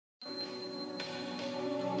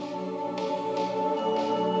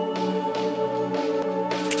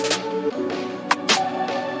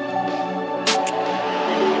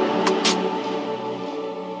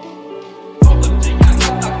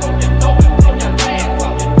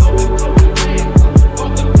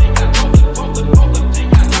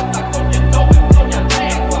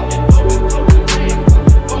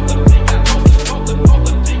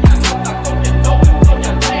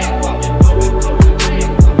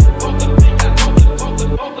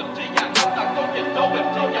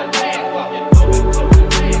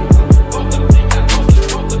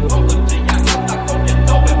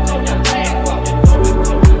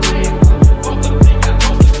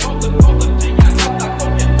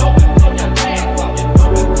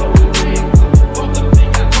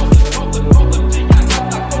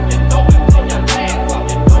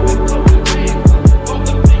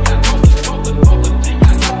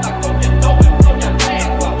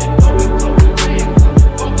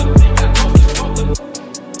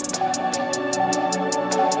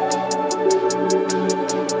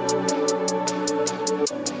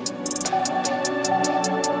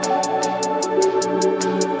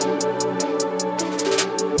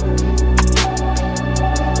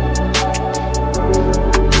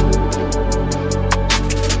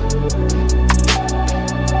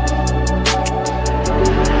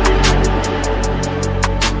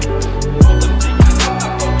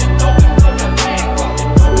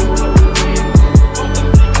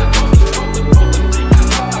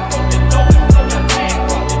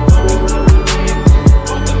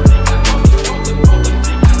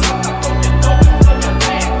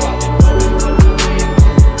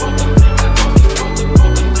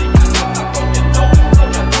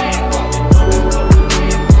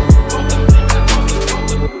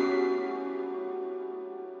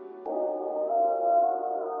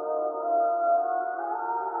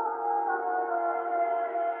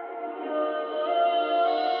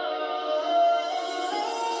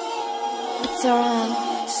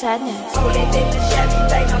Asteroid Sadness. Rolling in the Chevy,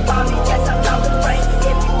 think I'm balling, yes, I'm out the frame.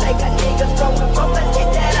 If you think a nigga's rolling broke, let's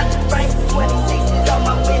get that out the frame. 26 is on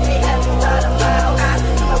my whip, it has me out of mile high.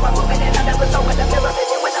 You know I'm moving and I never saw in the mirror,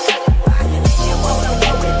 vision when I'm passing by. If you wanna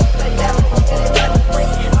roll with me, but never get it running free.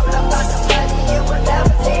 All about the money, you will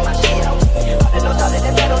never see my shit on me. All the notes, all of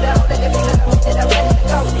the metal, they're holding the fingers, I'm ready to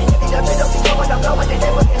go. If you don't be going, I'm going, and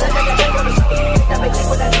they will get under the bed on the soul. Think I make me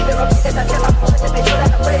when I need to repeat it, I tell my phone to make sure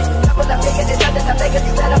that I'm ready. Couple of big and it's nothing, I'm begging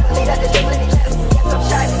you better believe that it's plenty less. Yes, I'm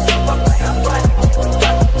shining, so I'm bright, I'm running,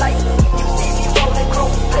 running light. You see me rolling,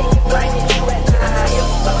 chrome, flaking, blinding you and I. You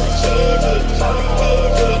rolling Chevy, rolling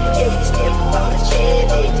heavy, yeah, you still rolling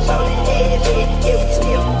Chevy, rolling heavy, yeah, you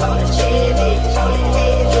still rolling Chevy, rolling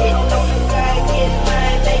heavy. On the grind, get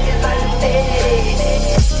mine, make it like steady.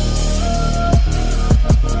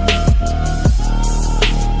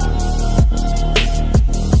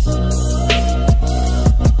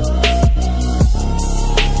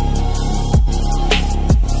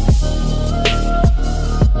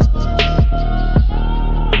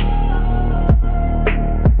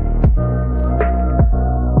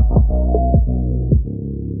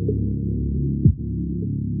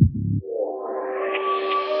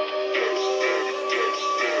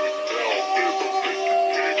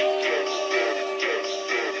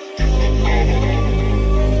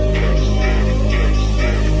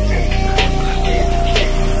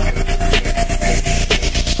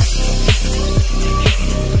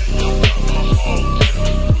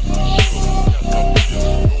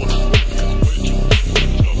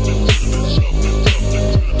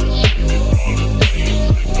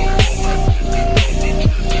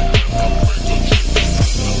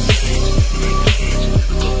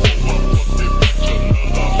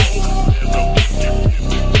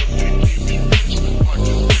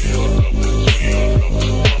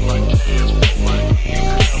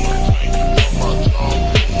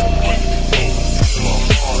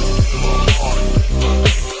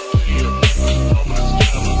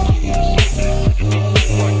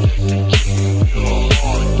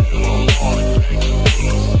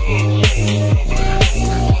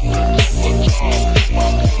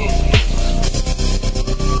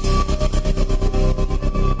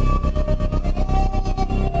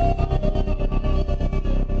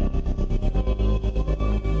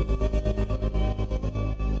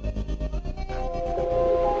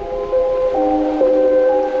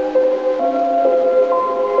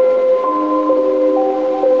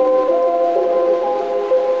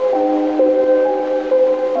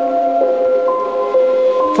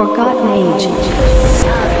 Forgotten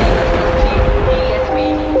Age.